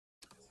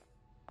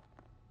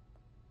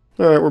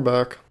Alright, we're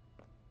back.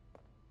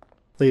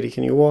 Lady,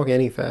 can you walk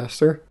any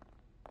faster?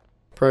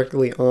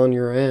 Practically on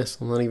your ass.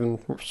 I'm not even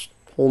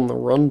holding the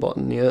run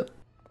button yet.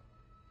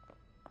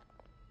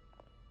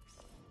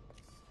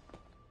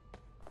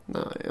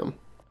 Nah, I am.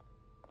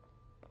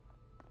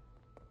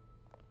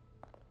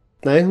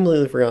 I had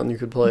completely forgotten you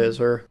could play as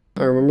her.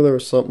 I remember there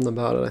was something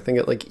about it, I think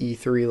at like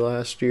E3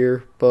 last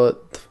year,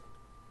 but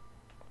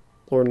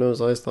Lord knows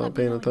I stopped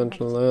paying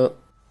attention to that.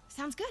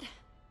 Sounds good.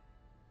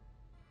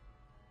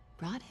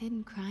 Brought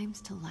hidden crimes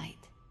to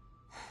light.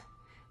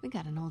 We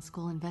got an old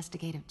school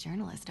investigative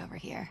journalist over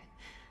here.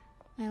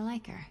 I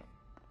like her.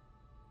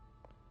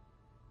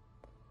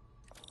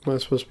 Am I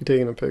supposed to be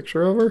taking a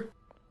picture of her?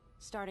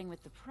 Starting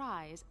with the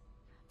prize,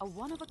 a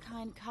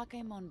one-of-a-kind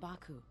Kakemon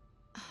Baku.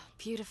 Oh,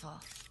 beautiful.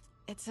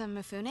 It's a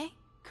Mifune?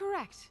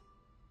 Correct.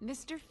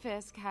 Mr.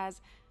 Fisk has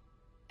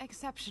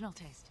exceptional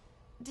taste.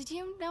 Did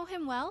you know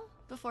him well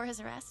before his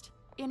arrest?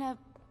 In a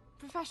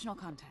professional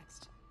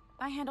context.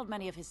 I handled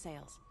many of his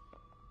sales.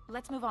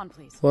 Let's move on,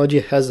 please. Why'd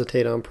you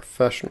hesitate on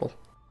professional?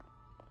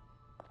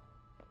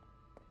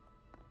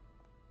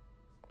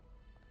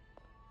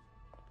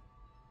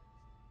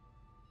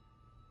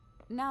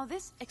 Now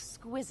this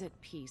exquisite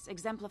piece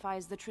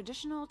exemplifies the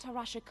traditional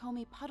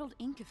Tarashikomi puddled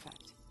ink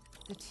effect.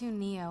 The two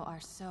Neo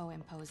are so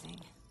imposing.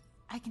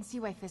 I can see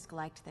why Fisk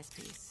liked this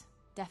piece.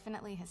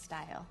 Definitely his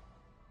style.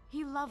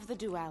 He loved the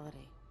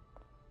duality.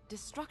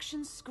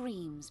 Destruction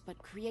screams, but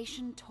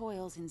creation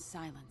toils in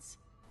silence.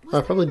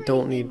 I probably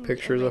don't need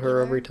pictures of her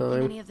every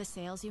time. Any of the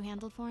sales you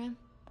handled for him?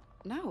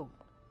 No.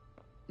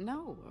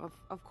 No,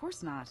 of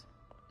course not.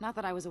 Not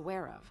that I was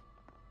aware of.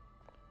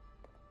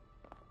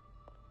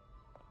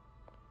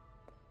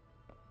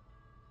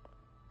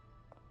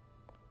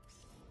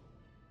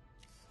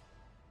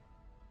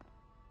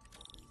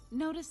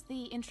 Notice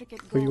the intricate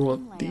gold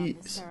inlay on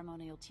this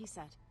ceremonial tea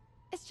set.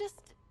 It's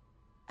just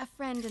a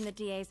friend in the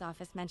DA's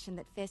office mentioned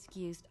that Fisk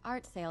used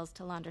art sales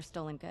to launder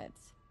stolen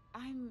goods.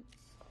 I'm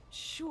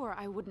sure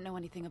I wouldn't know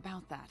anything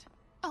about that.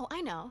 Oh,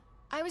 I know.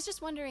 I was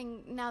just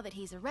wondering, now that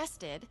he's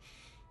arrested,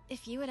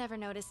 if you had ever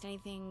noticed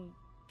anything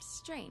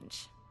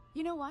strange.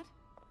 You know what?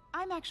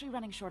 I'm actually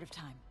running short of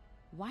time.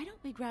 Why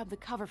don't we grab the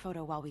cover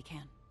photo while we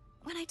can?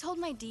 When I told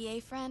my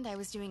DA friend I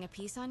was doing a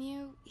piece on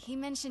you, he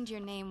mentioned your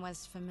name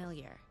was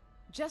familiar.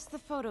 Just the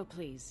photo,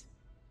 please.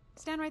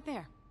 Stand right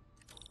there.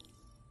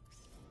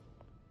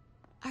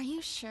 Are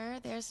you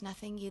sure there's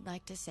nothing you'd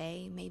like to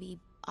say, maybe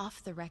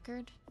off the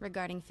record,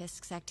 regarding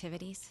Fisk's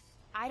activities?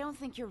 I don't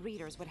think your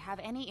readers would have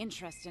any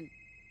interest in...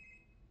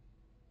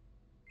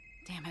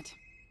 Damn it.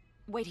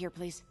 Wait here,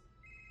 please.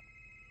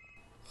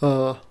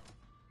 Wait.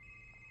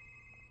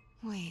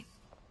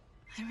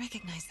 I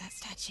recognize that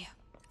statue.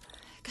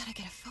 Gotta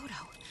get a photo.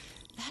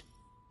 That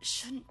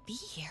shouldn't be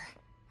here.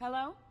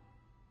 Hello?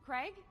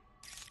 Craig?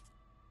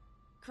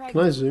 Craig,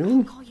 can I zoom?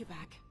 I'll call you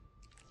back.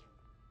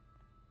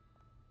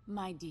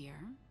 My dear,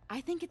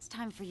 I think it's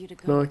time for you to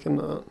go. No, I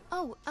cannot.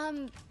 Oh,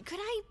 could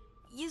I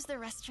use the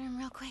restroom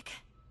real quick?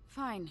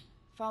 Fine.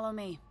 Follow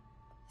me.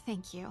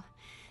 Thank you.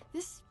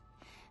 This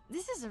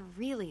is a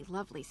really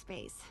lovely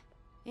space.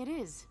 It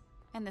is.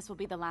 And this will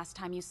be the last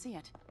time you see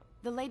it.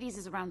 The ladies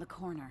is around the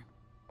corner.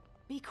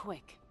 Be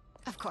quick.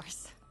 Of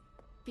course.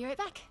 Be right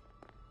back.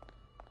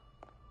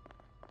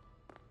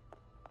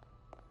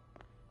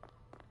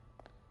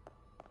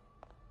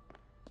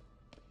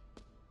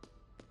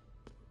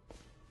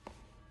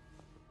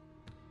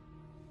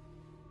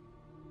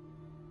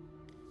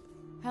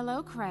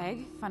 Hello,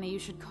 Craig. Funny you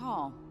should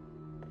call.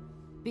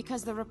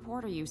 Because the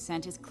reporter you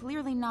sent is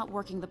clearly not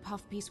working the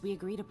puff piece we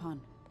agreed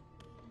upon.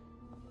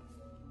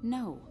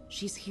 No,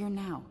 she's here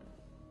now.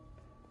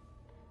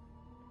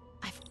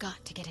 I've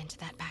got to get into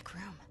that back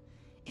room.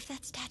 If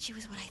that statue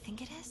is what I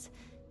think it is,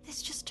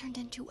 this just turned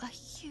into a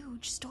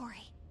huge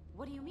story.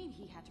 What do you mean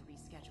he had to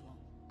reschedule?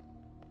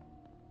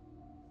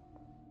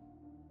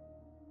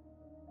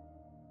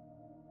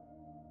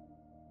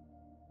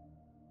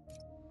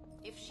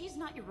 If she's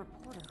not your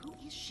reporter, who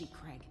is she,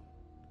 Craig?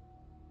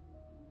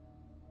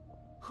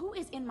 Who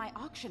is in my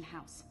auction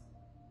house?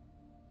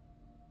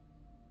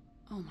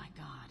 Oh my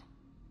god.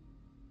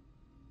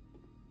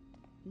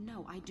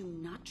 No, I do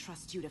not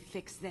trust you to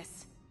fix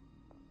this.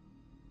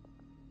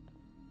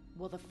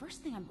 Well, the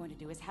first thing I'm going to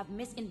do is have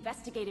Miss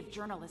Investigative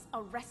Journalist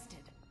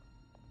arrested.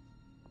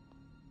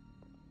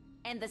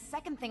 And the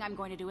second thing I'm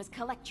going to do is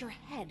collect your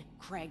head,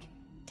 Craig.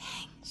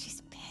 Dang,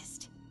 she's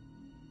pissed.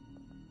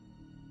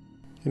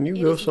 Can you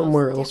go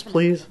somewhere else,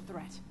 please?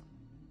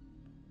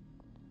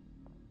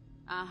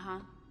 Uh-huh.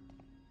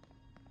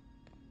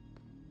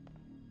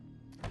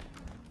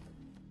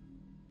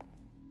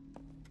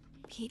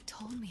 Pete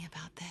told me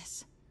about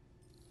this.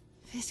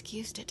 Fisk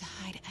used it to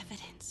hide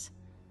evidence.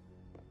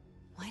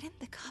 Why didn't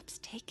the cops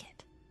take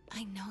it?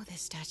 I know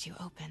this statue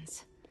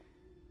opens.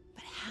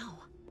 But how?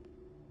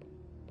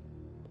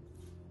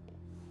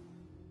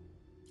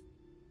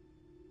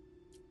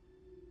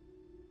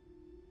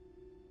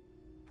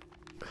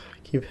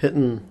 Keep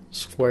hitting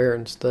square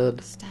instead.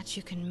 The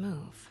statue can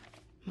move.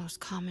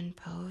 Most common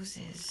pose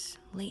is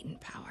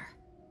latent power.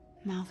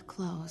 Mouth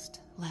closed,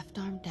 left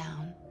arm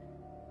down,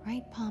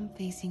 Right palm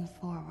facing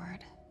forward.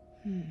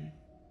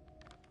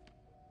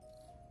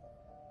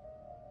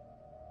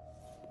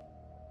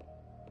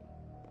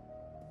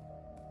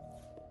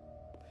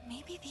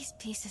 Maybe these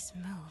pieces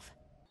move.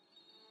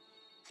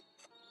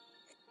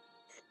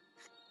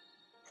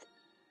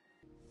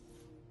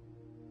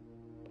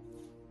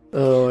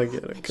 Oh, I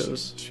get it,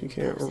 because she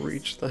can't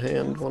reach the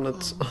hand when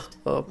it's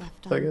up,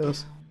 Left I arm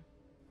guess. down.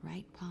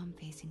 Right palm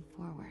facing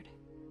forward.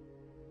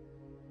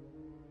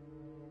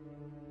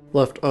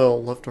 Left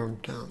arm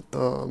down.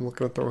 Oh, I'm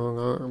looking at the wrong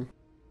arm.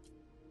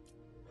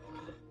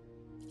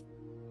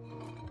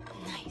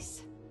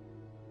 Nice.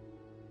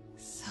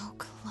 So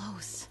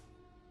close.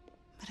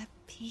 But a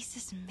piece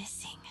is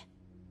missing.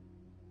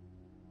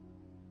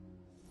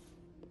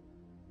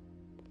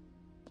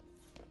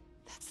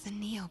 That's the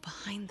Neo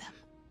behind them.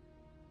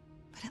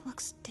 But it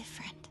looks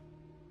different.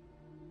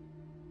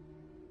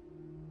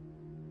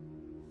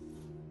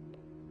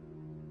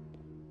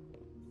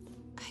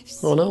 I've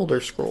Oh, an seen Elder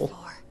this Scroll.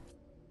 before.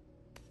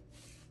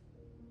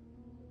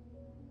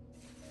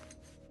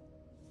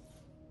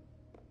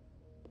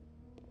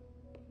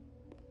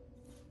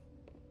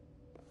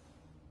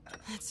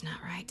 That's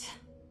not right.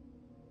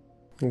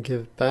 And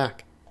give it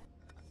back.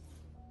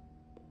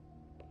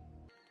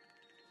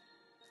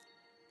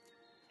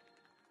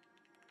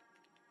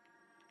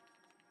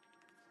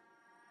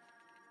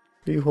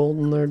 What are you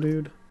holding there,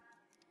 dude?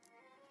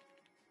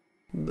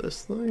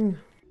 This thing?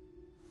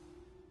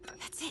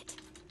 That's it.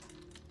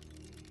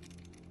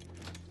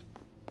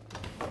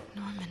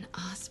 Norman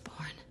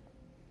Osborn.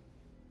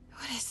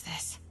 What is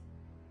this?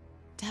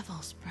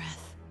 Devil's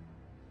breath.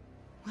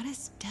 What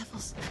is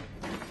devil's...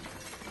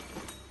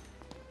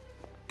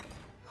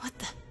 What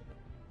the...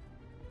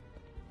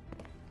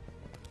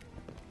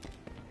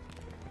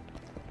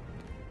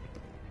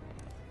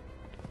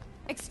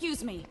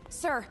 Excuse me,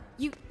 sir.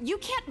 You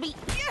can't be...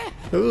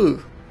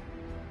 Ooh.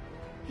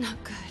 Not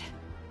good.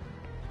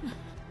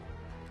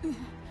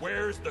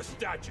 Where's the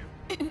statue?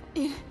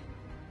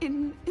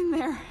 In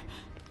there.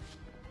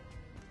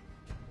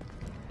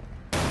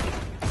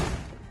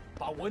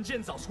 把文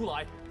件找出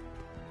来。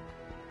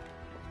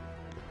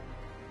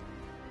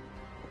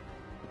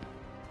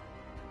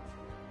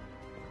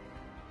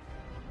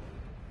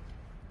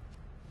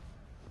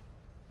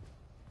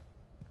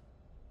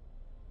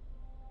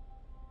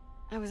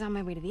I was on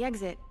my way to the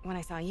exit when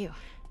I saw you.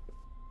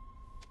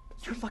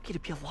 You're lucky to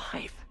be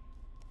alive.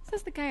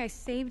 Says the guy I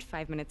saved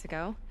 5 minutes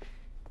ago.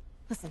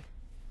 Listen,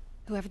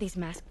 whoever these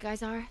masked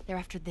guys are, they're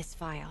after this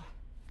file.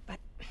 But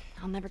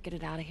I'll never get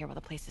it out of here while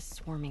the place is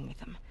swarming with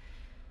them.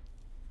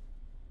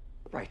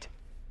 Right.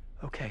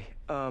 Okay,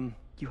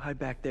 you hide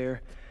back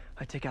there.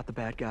 I take out the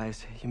bad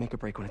guys. You make a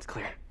break when it's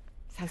clear.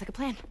 Sounds like a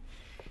plan.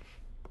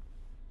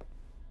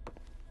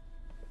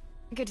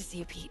 Good to see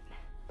you, Pete.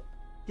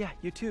 Yeah,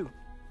 you too.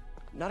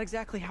 Not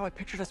exactly how I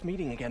pictured us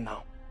meeting again,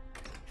 though.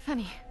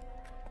 Funny.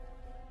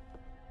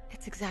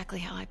 It's exactly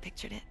how I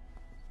pictured it.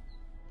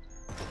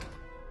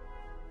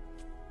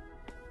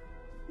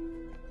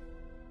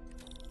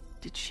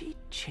 Did she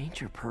change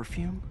her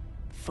perfume?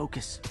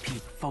 Focus,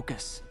 Pete,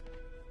 focus.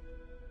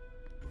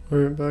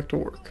 Alright, back to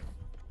work.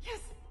 Yes.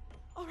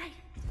 All right.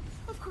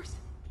 Of course.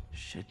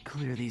 Should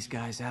clear these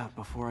guys out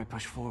before I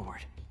push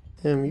forward.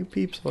 Damn, you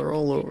peeps are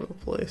all over the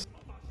place.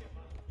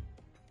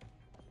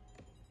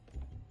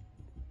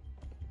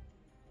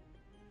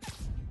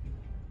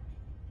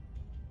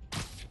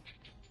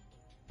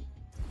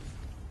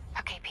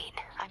 Okay, Pete.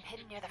 I'm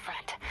hidden near the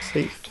front.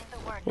 Safe. Give the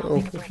word and I'll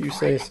Well, make a if break you for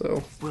say it.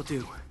 so. Will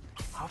do.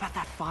 How about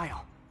that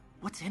file?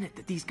 What's in it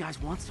that these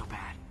guys want so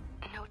bad?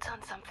 Notes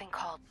on something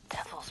called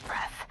Devil's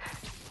Breath.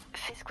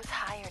 Fisk was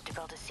hired to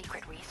build a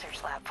secret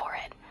research lab for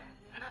it.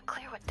 Not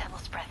clear what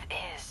Devil's Breath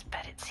is,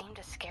 but it seemed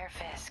to scare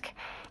Fisk.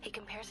 He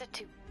compares it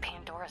to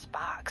Pandora's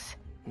box.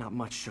 Not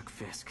much shook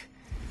Fisk.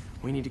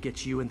 We need to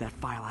get you and that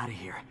file out of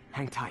here.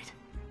 Hang tight.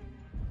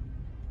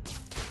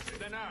 谁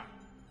在那儿？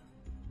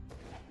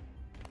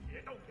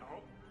别动摇。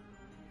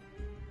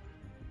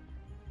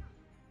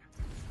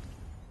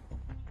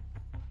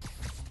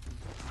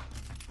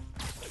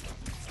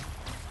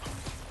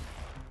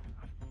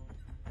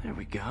 There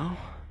we go.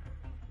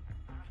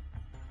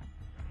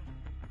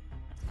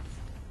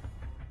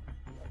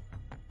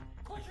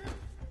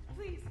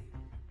 Please,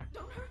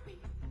 don't hurt me.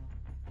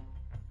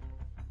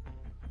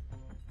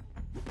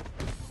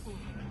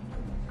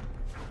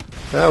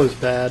 That was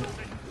bad.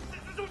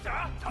 蜘蛛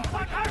侠，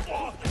放开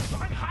我！放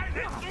开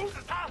人，阻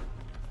止他！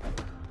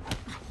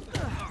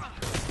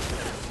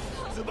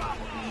死吧！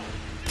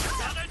蜘蛛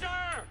侠在这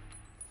儿！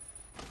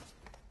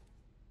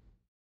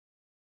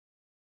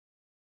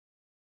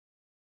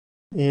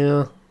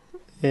 Yeah,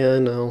 I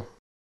know.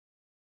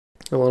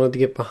 I wanted to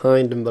get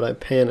behind him, but I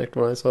panicked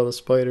when I saw the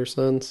spider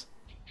sense.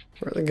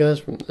 Where are the guys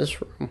from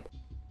this room?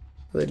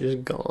 Are they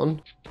just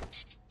gone?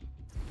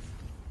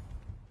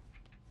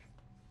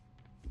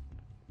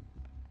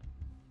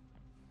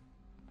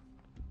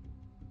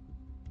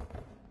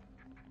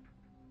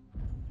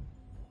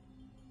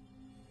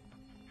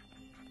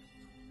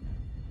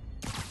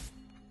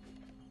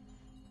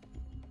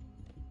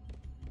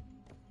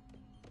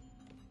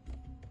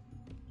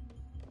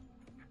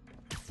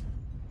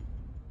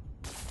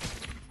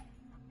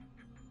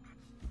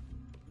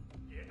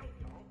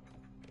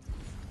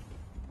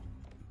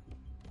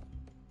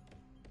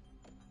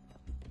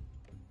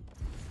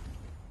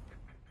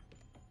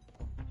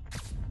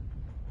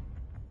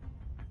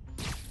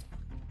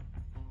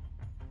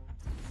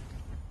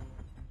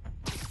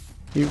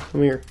 You,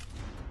 come here.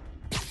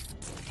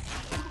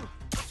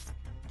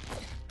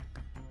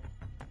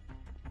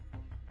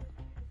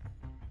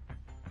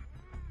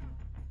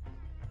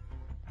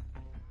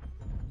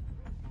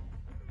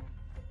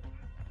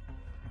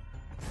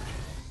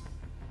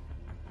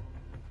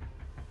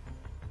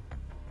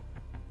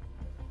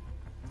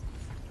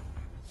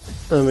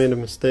 I made a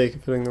mistake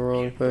of hitting the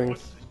wrong 我 thing.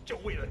 死就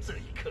为了这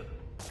一刻，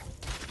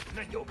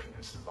那有可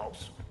能是老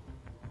鼠。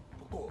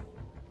不过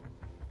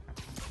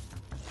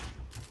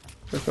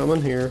They're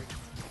coming here.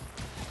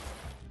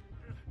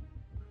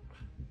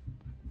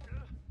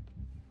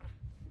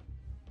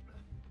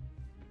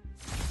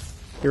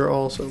 You're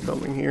also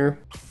coming here.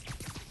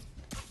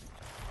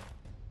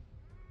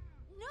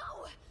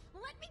 No!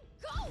 Let me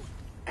go!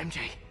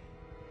 MJ.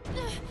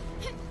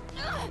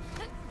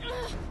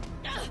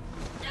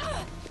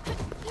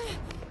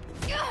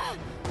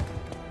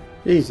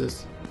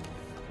 Jesus.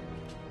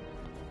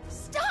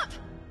 Stop!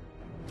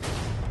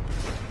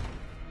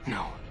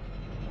 No.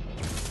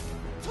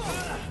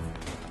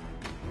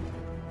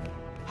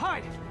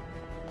 Hide!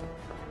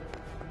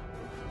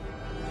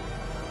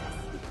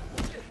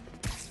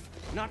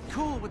 Not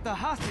cool with the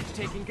hostage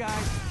taking, guys.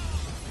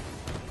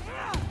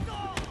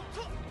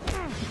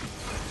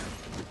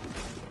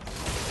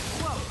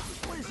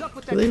 Whoa, what is up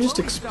with that? Did they just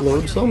glowing stuff explode on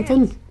your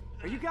something? hands?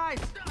 Are you guys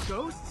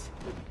ghosts?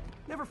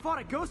 Never fought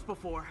a ghost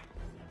before.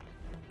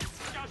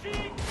 小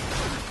心！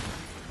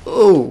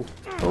 Oh!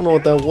 I don't know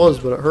what that was,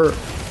 but it hurt.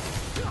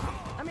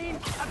 I mean,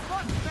 I've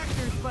fought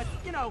specters, but,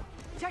 you know,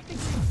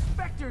 technically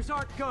specters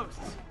aren't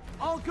ghosts.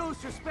 All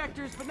ghosts are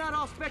specters, but not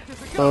all specters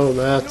are ghosts. Oh, You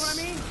know that's...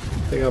 what I mean?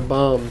 They got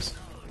bombs.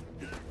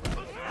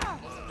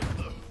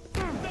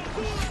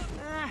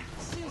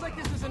 Seems like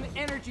this is an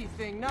energy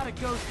thing, not a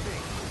ghost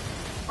thing.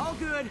 All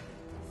good.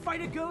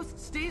 Fight a ghost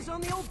stays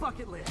on the old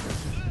bucket list.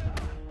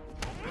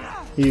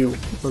 You.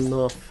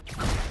 Enough.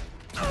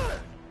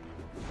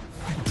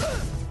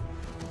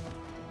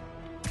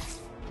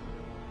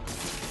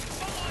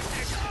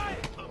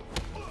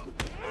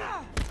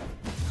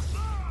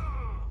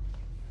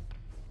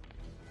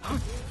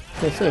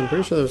 I say, I'm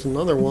pretty sure there's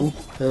another one.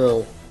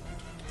 Hell.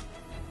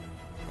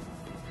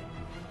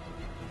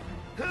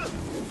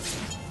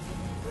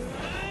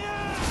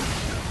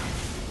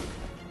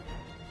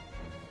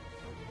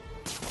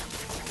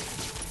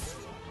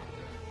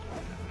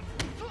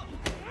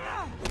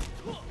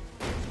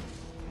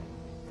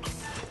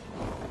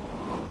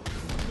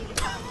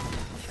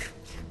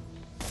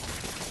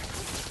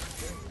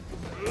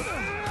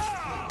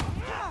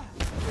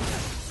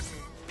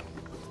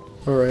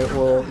 Alright,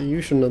 well, you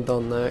shouldn't have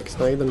done that, because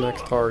now you're the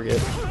next target.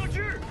 过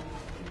去！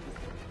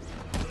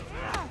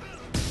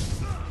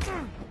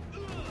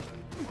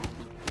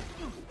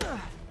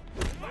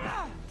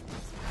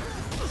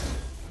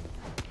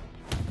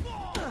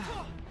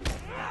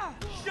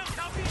 向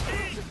他逼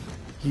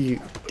近！ You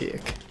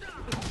dick.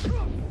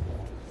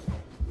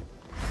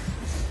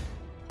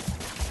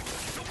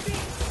 兄弟，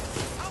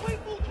他会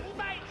付出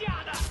代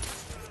价的。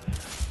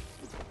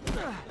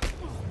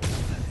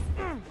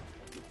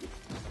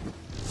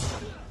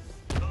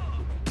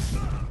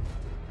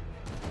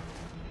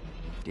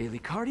 Daily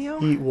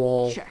cardio? Eat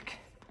wall. Check.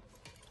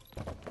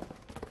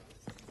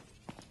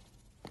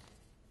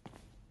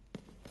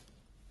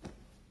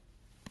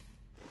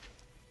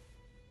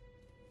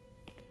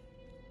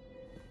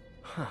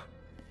 Huh.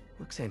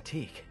 Looks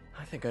antique.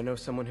 I think I know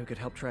someone who could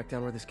help track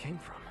down where this came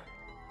from.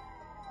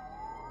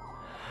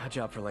 A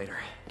job for later.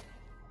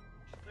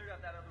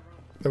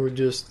 I would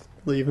just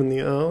leave in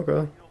the... Oh,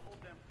 okay.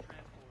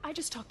 I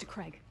just talked to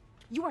Craig.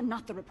 You are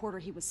not the reporter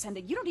he was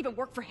sending. You don't even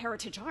work for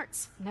Heritage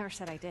Arts. Never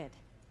said I did.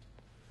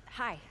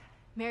 Hi,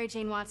 Mary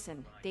Jane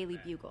Watson, Daily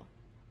Bugle.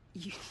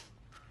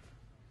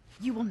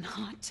 You will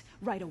not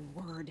write a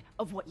word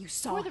of what you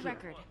saw For the here.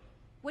 record,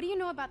 what do you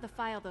know about the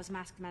file those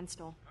masked men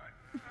stole?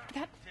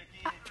 That...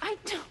 I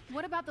don't...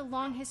 What about the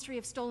long history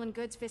of stolen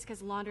goods Fisk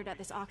has laundered at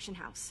this auction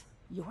house?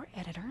 Your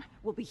editor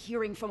will be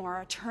hearing from our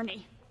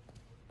attorney.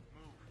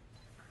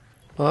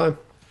 Bye.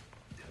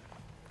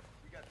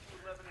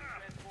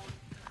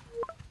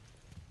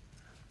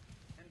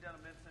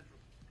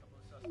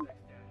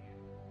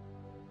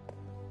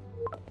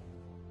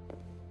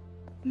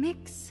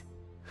 Mix?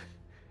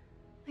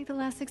 Like the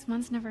last 6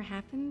 months never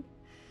happened?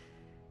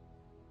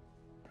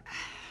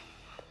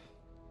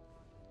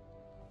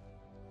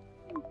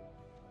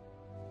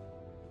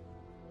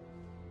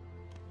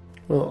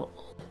 Oh.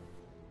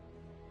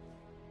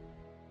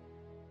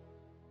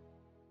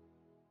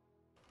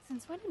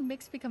 Since when did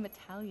Mix become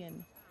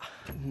Italian?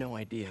 No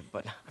idea,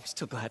 but I'm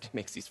still glad he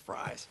makes these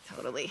fries.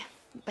 Totally.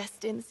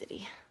 Best in the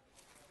city.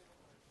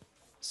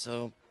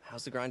 So,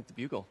 how's the grind at the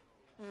Bugle?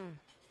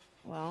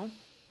 Well,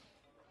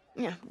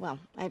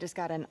 I just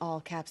got an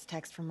all-caps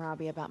text from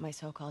Robbie about my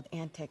so-called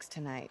antics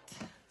tonight.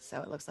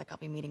 So it looks like I'll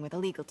be meeting with a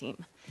legal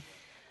team.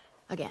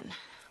 Again.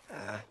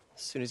 As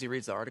soon as he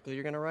reads the article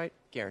you're gonna write,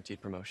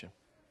 guaranteed promotion.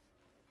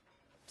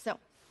 So,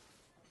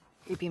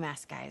 creepy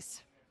mask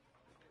guys.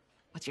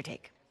 What's your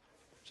take?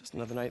 Just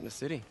another night in the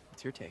city.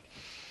 What's your take?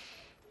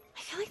 I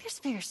feel like there's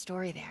a bigger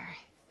story there.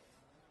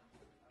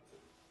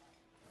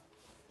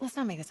 let's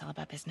not make this all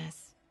about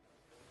business.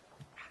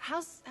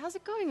 How's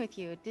it going with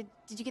you? Did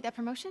you get that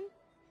promotion?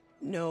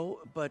 No,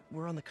 but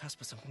we're on the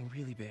cusp of something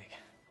really big.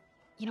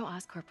 You know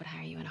Oscorp would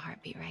hire you in a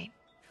heartbeat, right?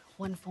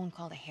 One phone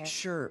call to Harry.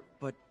 Sure,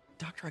 but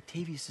Dr.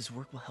 Octavius's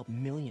work will help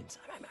millions.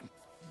 I'm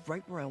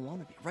right where I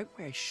want to be, right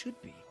where I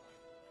should be.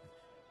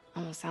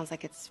 Almost sounds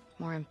like it's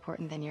more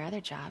important than your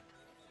other job.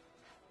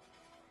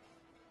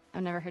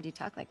 I've never heard you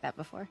talk like that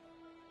before.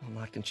 A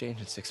lot can change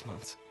in 6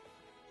 months.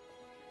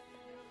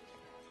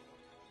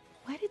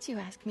 Why did you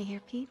ask me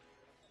here, Pete?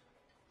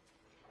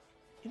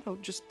 You know,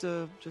 just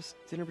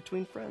dinner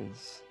between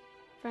friends.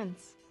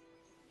 Friends.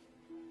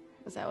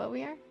 Is that what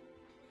we are?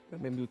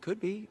 Maybe we could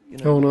be, you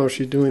know. Oh no,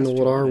 she's doing the That's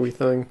what too are much. we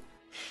thing.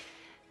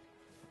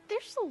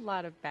 There's a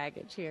lot of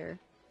baggage here.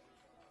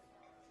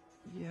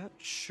 Yeah,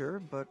 sure,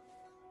 but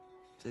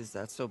is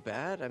that so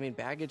bad? I mean,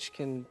 baggage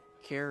can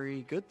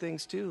carry good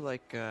things too,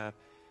 like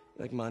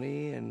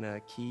money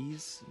and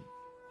keys, and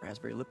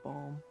raspberry lip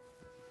balm.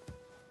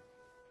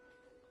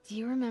 Do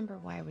you remember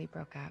why we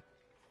broke up?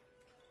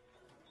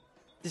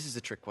 This is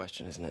a trick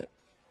question, isn't it?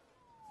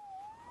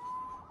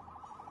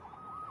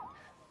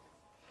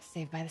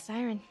 Saved by the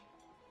siren.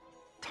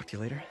 Talk to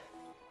you later.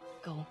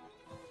 Go.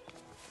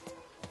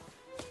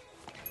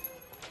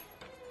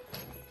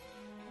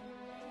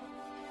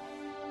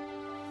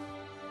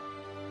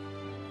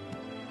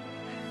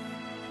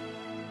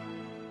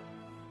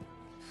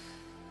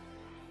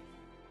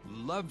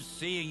 Love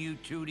seeing you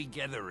two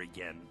together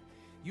again.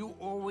 You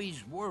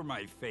always were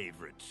my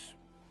favorites.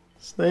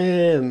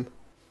 Stan.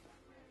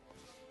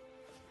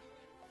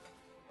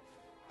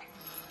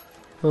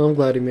 Oh, I'm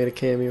glad he made a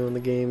cameo in the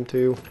game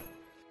too.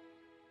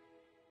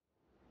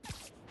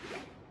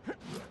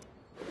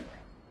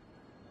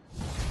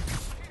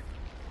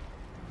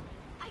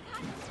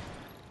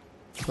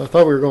 I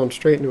thought we were going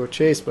straight into a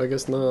chase, but I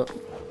guess not.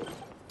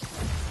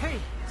 Hey,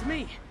 it's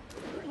me.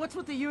 What's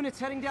with the units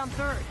heading down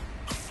 3rd?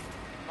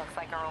 Looks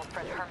like our old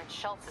friend Herman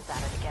Schultz is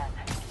at it again.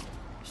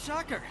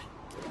 Shocker.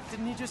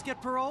 Didn't he just get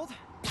paroled?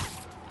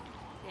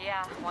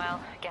 Yeah,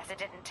 well, guess it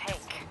didn't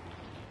take.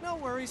 No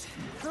worries.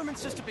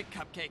 Herman's just a big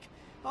cupcake.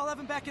 I'll have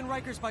him back in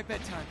Rikers by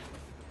bedtime.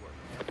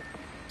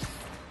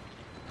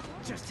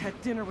 Just had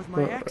dinner with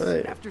my ex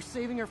Alright. after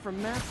saving her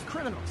from mass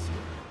criminals.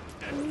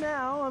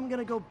 Now I'm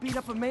gonna go beat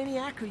up a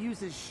maniac who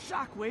uses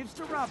shockwaves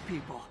to rob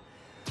people.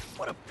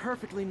 What a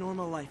perfectly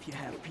normal life you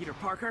have, Peter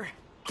Parker.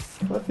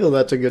 I feel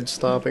that's a good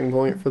stopping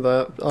point for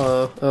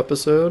that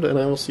episode, and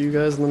I will see you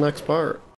guys in the next part.